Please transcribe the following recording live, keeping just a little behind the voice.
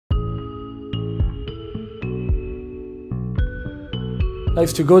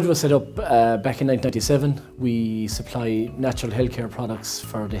Lifes2Good was set up back in 1997. We supply natural healthcare products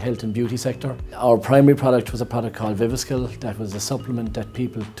for the health and beauty sector. Our primary product was a product called Viviscal. That was a supplement that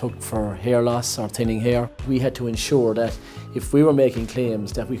people took for hair loss or thinning hair. We had to ensure that if we were making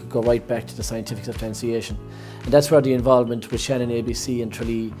claims that we could go right back to the scientific substantiation. And that's where the involvement with Shannon ABC and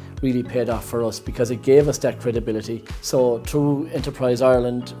Tralee really paid off for us, because it gave us that credibility. So through Enterprise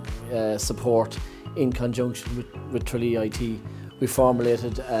Ireland support in conjunction with Tralee IT, we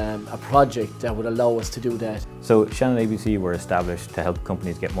formulated a project that would allow us to do that. So Shannon ABC were established to help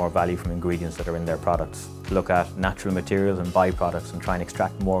companies get more value from ingredients that are in their products, to look at natural materials and byproducts and try and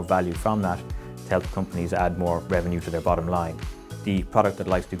extract more value from that to help companies add more revenue to their bottom line. The product that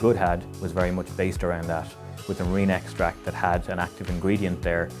Lifes2Good had was very much based around that, with a marine extract that had an active ingredient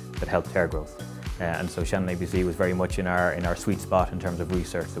there that helped hair growth. And so Shannon ABC was very much in our sweet spot in terms of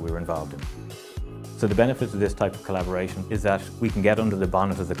research that we were involved in. So the benefits of this type of collaboration is that we can get under the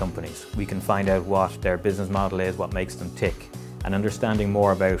bonnet of the companies. We can find out what their business model is, what makes them tick, and understanding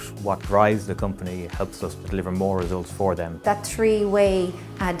more about what drives the company helps us to deliver more results for them. That three-way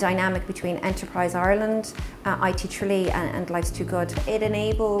dynamic between Enterprise Ireland, IT Tralee and Lifes2Good, it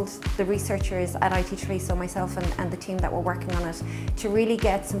enabled the researchers at IT Tralee, so myself and the team that were working on it, to really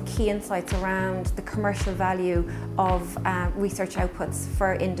get some key insights around the commercial value of research outputs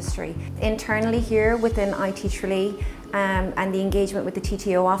for industry. Internally here within IT Tralee, and the engagement with the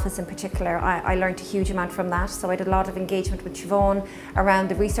TTO office in particular, I learned a huge amount from that. So I did a lot of engagement with Siobhan around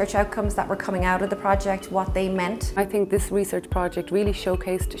the research outcomes that were coming out of the project, what they meant. I think this research project really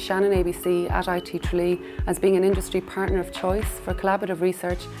showcased Shannon ABC at IT Tralee as being an industry partner of choice for collaborative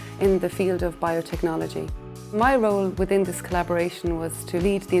research in the field of biotechnology. My role within this collaboration was to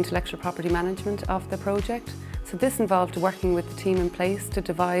lead the intellectual property management of the project. So this involved working with the team in place to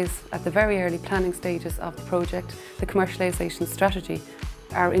devise, at the very early planning stages of the project, the commercialisation strategy.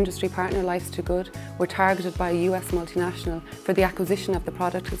 Our industry partner, Lifes2Good, were targeted by a US multinational for the acquisition of the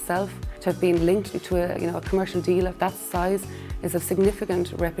product itself. To have been linked to a commercial deal of that size is of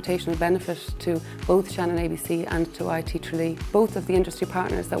significant reputational benefit to both Shannon ABC and to IT Tralee. Both of the industry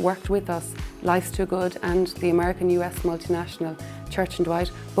partners that worked with us, Lifes2Good and the American-US multinational Church & Dwight,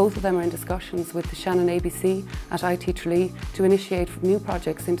 both of them are in discussions with the Shannon ABC at IT Tralee to initiate new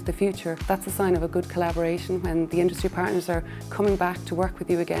projects into the future. That's a sign of a good collaboration. When the industry partners are coming back to work with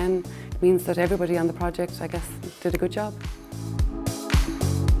you again, it means that everybody on the project, I guess, did a good job.